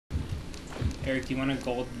Eric, do you want a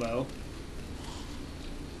gold bow?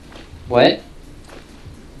 What?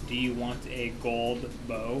 Do you want a gold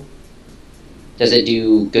bow? Does it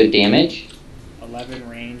do good damage? 11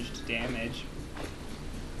 ranged damage.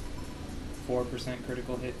 4%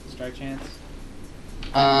 critical hit strike chance.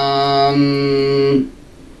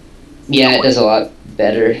 Yeah, it does a lot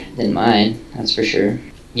better than mine, that's for sure.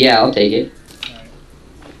 Yeah, I'll take it.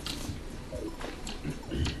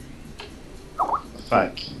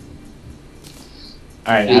 Fuck.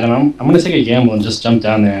 Alright, Adam, I'm gonna take a gamble and just jump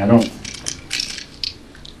down there. I don't...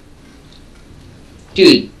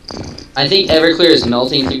 Dude, I think Everclear is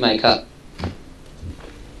melting through my cup.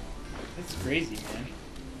 That's crazy, man.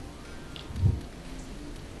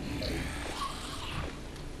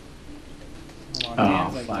 Hold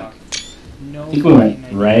on, Dan's, like, fuck. No, I think we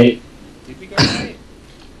went right. Did we go right?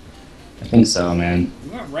 I think so, man. We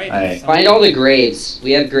went right. Alright. Find all the graves.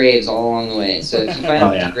 We have graves all along the way. So if you find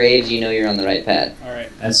all the graves, you know you're on the right path. Alright.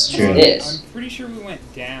 That's true. It is. I'm pretty sure we went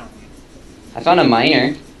down. I found a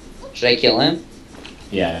miner. Should I kill him?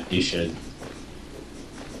 Yeah, you should.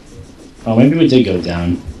 Oh, maybe we did go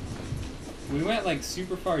down. We went like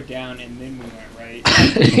super far down and then we went right.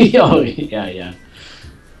 Oh, yeah, yeah.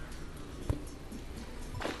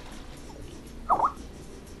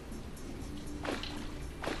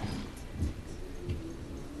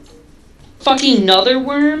 Fucking another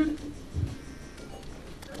worm?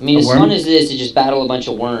 I mean, A as worm? fun as it is to just battle a bunch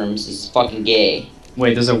of worms, is fucking gay.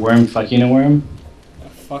 Wait, there's a worm fucking a worm? A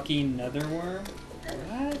fucking another worm?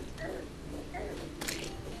 What?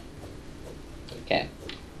 Okay.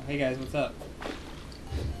 Oh, hey guys, what's up?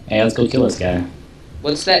 Hey, let's go kill this guy.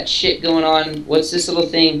 What's that shit going on? What's this little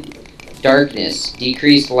thing? Darkness.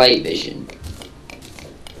 Decreased light vision.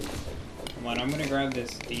 Come on, I'm gonna grab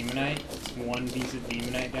this demonite. It's one piece of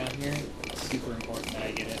demonite down here. It's super important that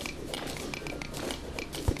I get it.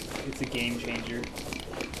 It's a game changer.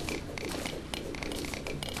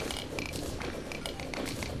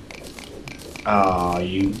 Oh,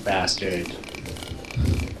 you bastard.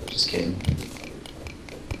 Just kidding.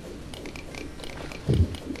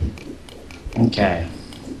 Okay.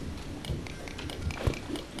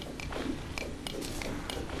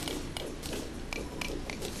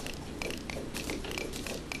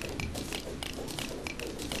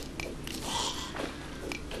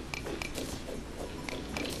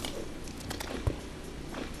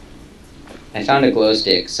 I found a glow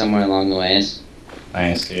stick somewhere along the ways.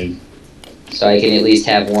 Nice, dude. So I can at least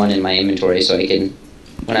have one in my inventory so I can,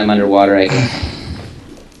 when I'm underwater, I can...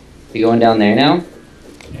 We going down there now?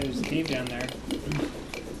 Yeah, there's a cave down there.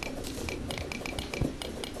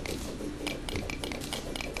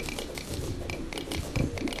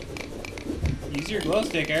 Use your glow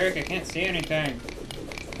stick, Eric. I can't see anything.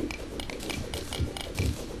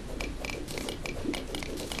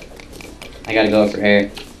 I gotta go for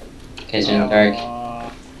air. Because you're in the dark.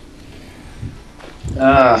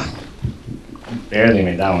 Barely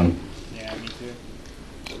made that one. Yeah, me too.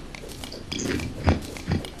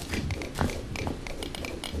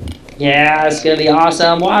 Yeah, it's gonna be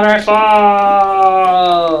awesome. Waterfall!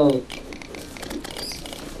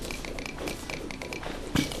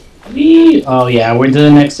 Whee! Oh yeah, we're to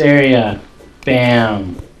the next area.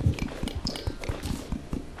 Bam.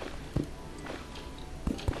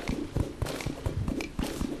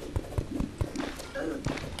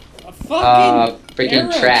 A fucking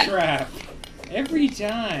freaking arrow trap. Every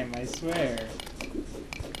time, I swear.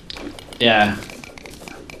 Yeah.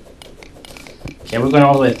 Okay, we're going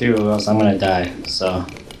all the way through, or else I'm gonna die. So.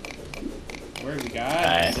 Where we got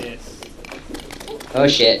Alright. this? Oh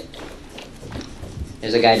shit.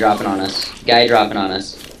 There's a guy dropping on us. Guy dropping on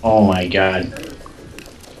us. Oh my god.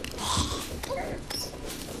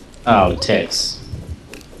 Oh, tits.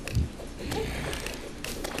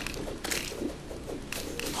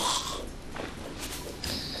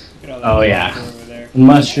 Look at all that Oh, yeah. water over there.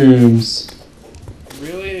 Mushrooms.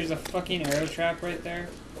 Really? There's a fucking arrow trap right there?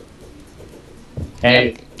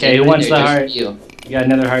 Hey, okay, who wants the Just heart? you. You got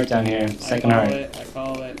another heart down here. Second heart. I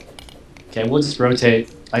call it. Okay, we'll just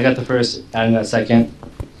rotate. I got the first, Adam got second.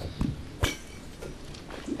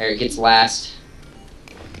 Eric gets last.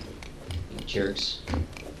 You jerks.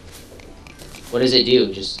 What does it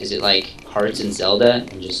do? Just is it like hearts in Zelda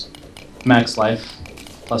and just Max life.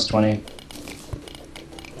 Plus 20.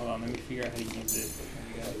 Hold on, let me figure out how to use it.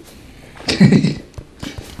 There we go.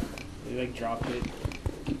 They like dropped it.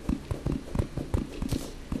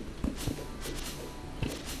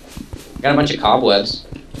 got a bunch of cobwebs.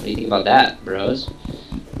 What do you think about that, bros?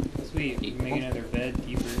 Sweet, we can make another bed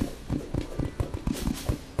deeper.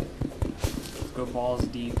 Let's go balls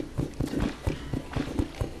deep.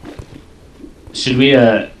 Should we,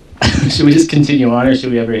 Should we just continue on, or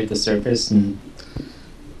should we ever hit the surface? And...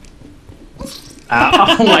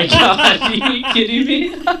 oh my god, are you kidding me?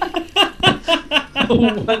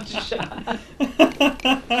 One shot.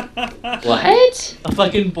 What? A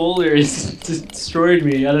fucking boulder just destroyed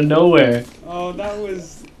me out of nowhere. Oh, that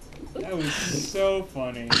was so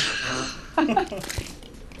funny. Oh,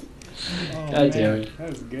 God damn it. That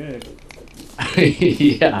was good.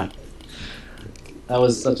 Yeah. That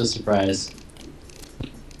was such a surprise.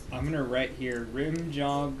 I'm gonna write here, Rim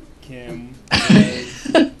Job Kim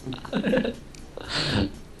was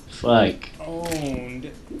Fuck.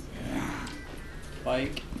 owned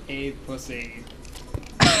like a pussy.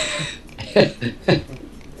 I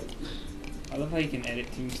love how you can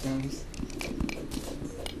edit tombstones.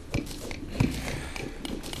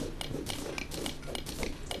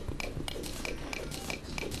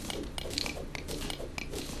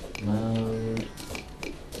 Mode.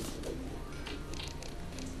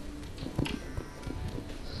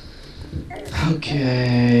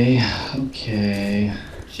 Okay.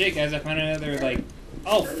 Shit, guys, I found another, like...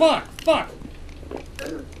 Oh, fuck!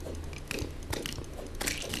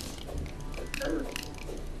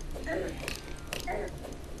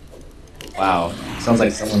 Wow. Sounds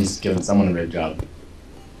like someone's giving someone a rib job.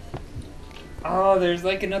 Oh, there's,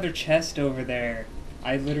 like, another chest over there.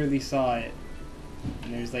 I literally saw it.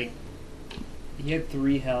 And there's, like... He had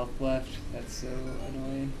 3 health left. That's so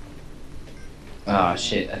annoying. Oh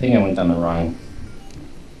shit, I think I went down the wrong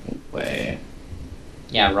way.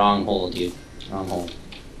 Yeah, wrong hole, dude. Wrong hole.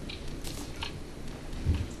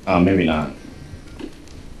 Oh, maybe not.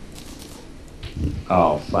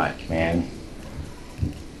 Oh, fuck, man.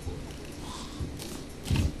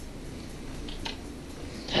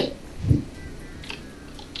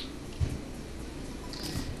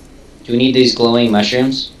 Do we need these glowing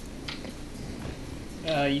mushrooms?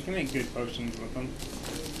 You can make good potions with them.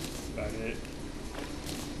 That's about it.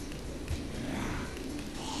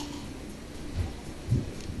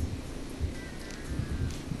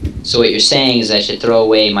 So what you're saying is I should throw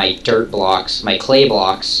away my dirt blocks, my clay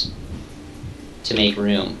blocks, to make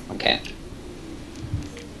room. Okay.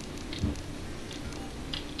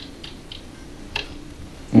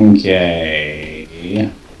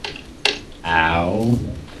 Okay. Ow.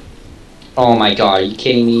 Oh my god, are you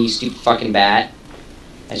kidding me, you stupid fucking bat?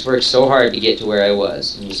 I just worked so hard to get to where I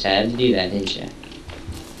was. You just had to do that, didn't you?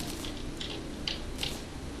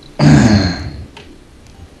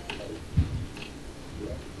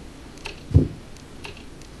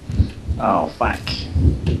 Oh, fuck.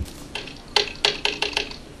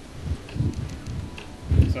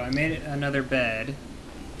 So I made another bed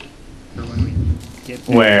for when we get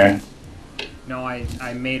there. Where? No,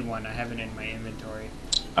 I made one. I have it in my inventory.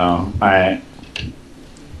 Oh, alright.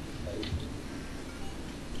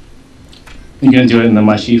 You gonna do it in the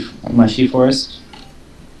mushy forest?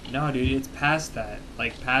 No, dude, it's past that.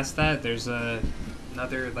 Like, past that, there's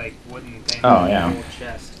another, like, wooden thing. Oh, with a yeah. gold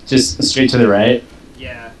chest. Just straight to the right?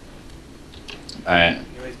 Yeah. Alright.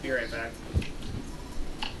 Anyways, be right back.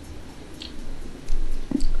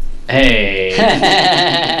 Hey!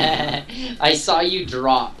 I saw you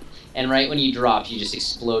drop, and right when you dropped, you just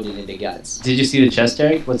exploded into guts. Did you see the chest,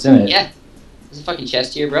 Eric? What's in it? Yeah. There's a fucking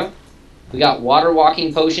chest here, bro. We got water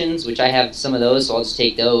walking potions, which I have some of those, so I'll just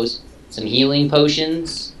take those. Some healing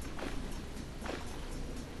potions.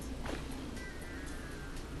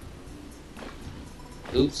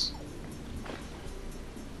 Oops.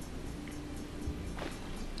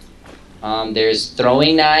 There's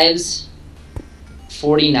throwing knives.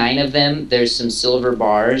 49 of them. There's some silver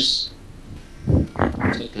bars.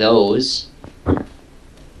 Took those.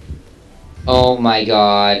 Oh my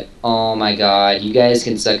god. Oh my god. You guys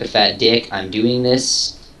can suck a fat dick. I'm doing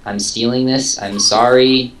this. I'm stealing this. I'm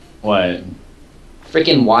sorry. What?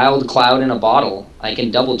 Freaking wild cloud in a bottle. I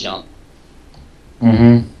can double jump.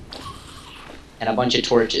 Mm-hmm. And a bunch of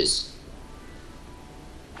torches.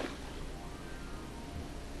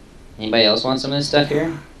 Anybody else want some of this stuff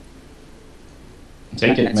here?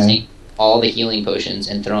 Take it, Let's man. take all the healing potions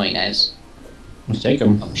and throwing knives. Let's take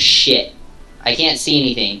them. Oh shit. I can't see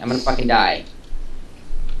anything. I'm gonna fucking die.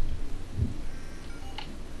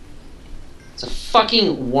 It's a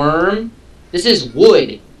fucking worm. This is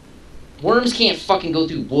wood. Worms can't fucking go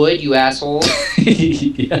through wood, you asshole.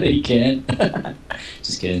 Yeah, they can.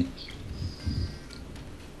 Just kidding.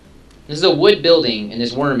 This is a wood building, and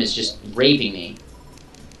this worm is just raping me.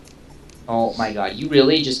 Oh my god, you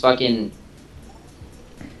really just fucking...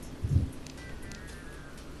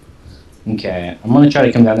 Okay, I'm gonna try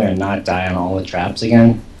to come down there and not die on all the traps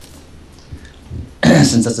again.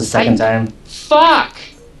 Since that's the second time. Fuck!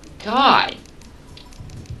 God.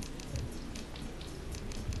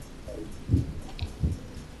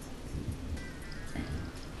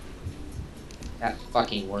 That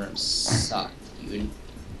fucking worm sucked, dude.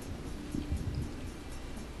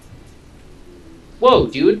 Whoa,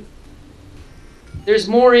 dude. There's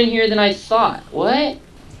more in here than I thought. What?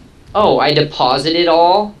 Oh, I deposited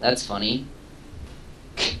all? That's funny.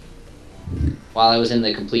 While I was in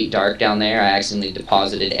the complete dark down there, I accidentally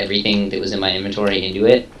deposited everything that was in my inventory into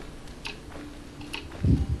it.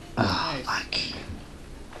 Oh, Nice. fuck.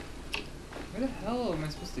 Where the hell am I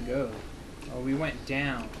supposed to go? Oh, we went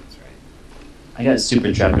down. That's right. I got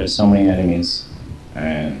super trapped with so many enemies.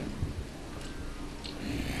 And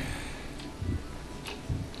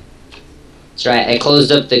That's right, I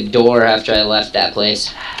closed up the door after I left that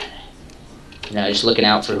place. Now just looking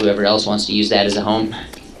out for whoever else wants to use that as a home.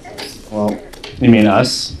 well, you mean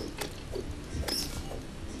us?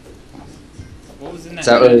 What was in that? Is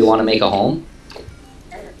that where we want to make a home?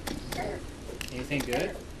 Anything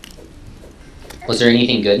good? Was there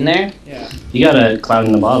anything good in there? Yeah. You got a cloud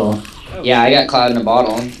in the bottle. Oh, Yeah, I got cloud in a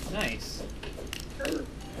bottle. nice.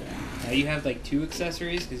 Now you have like 2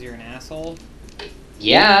 accessories because you're an asshole.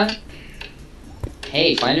 Yeah.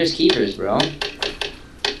 Hey, finders keepers, bro.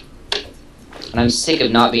 And I'm sick of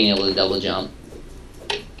not being able to double jump.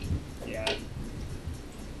 Yeah.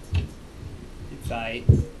 It's aight.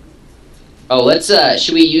 Oh, let's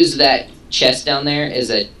should we use that chest down there as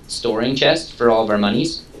a storing chest for all of our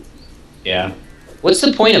monies? Yeah. What's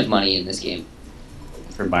the point of money in this game?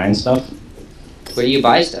 For buying stuff Where do you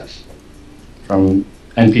buy stuff? from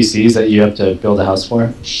NPCs that you have to build a house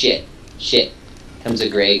for. Shit. Shit. Comes a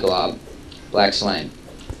gray glob. Black slime.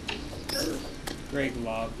 Gray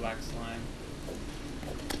glob, black slime.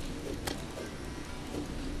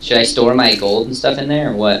 Should I store my gold and stuff in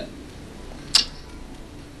there or what?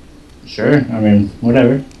 Sure. I mean,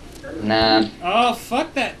 whatever. Nah. Oh,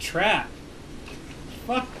 fuck that trap.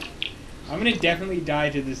 Fuck. I'm gonna definitely die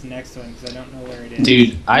to this next one because I don't know where it is.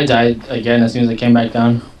 Dude, I died again as soon as I came back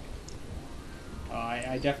down. Oh,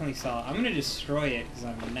 I definitely saw it. I'm gonna destroy it because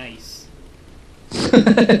I'm nice.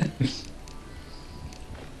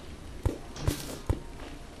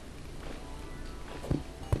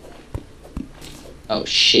 Oh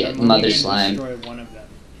shit, I'm only mother gonna slime. destroy one of them.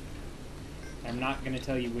 I'm not gonna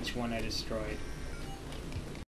tell you which one I destroyed.